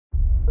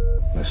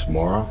Miss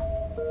Moira,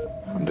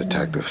 I'm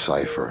Detective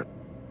Cypher.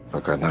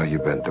 Look, I know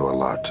you've been through a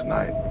lot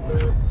tonight.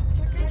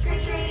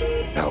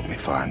 Help me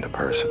find the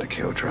person that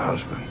killed your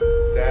husband.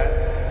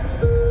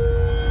 Dad?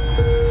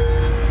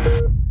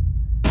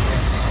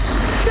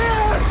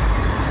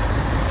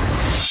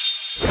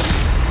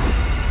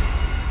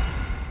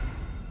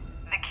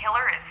 The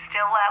killer is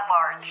still at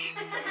large.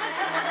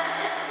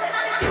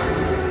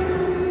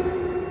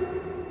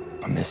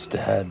 I miss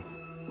Dad.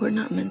 We're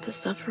not meant to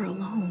suffer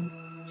alone,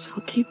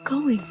 so keep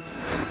going.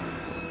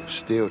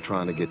 Still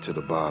trying to get to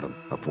the bottom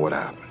of what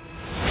happened.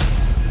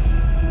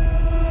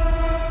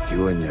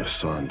 You and your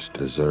sons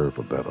deserve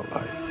a better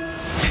life.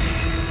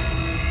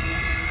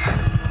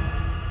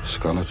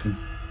 Skeleton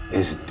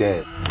is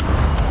dead.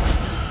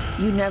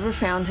 You never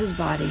found his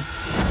body.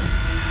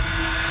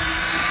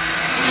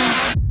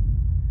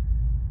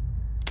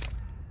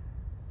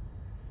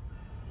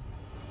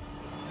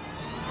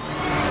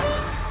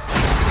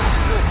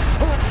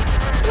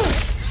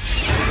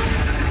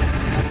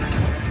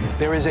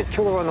 There is a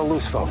killer on the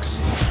loose, folks.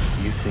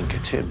 You think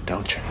it's him,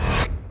 don't you?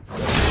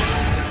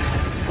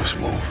 Let's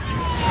move.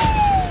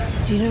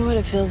 Do you know what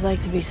it feels like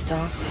to be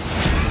stalked?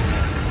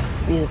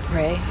 To be the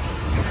prey?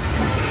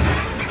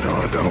 No,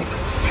 I don't.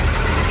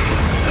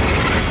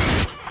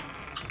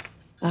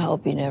 I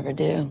hope you never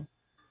do.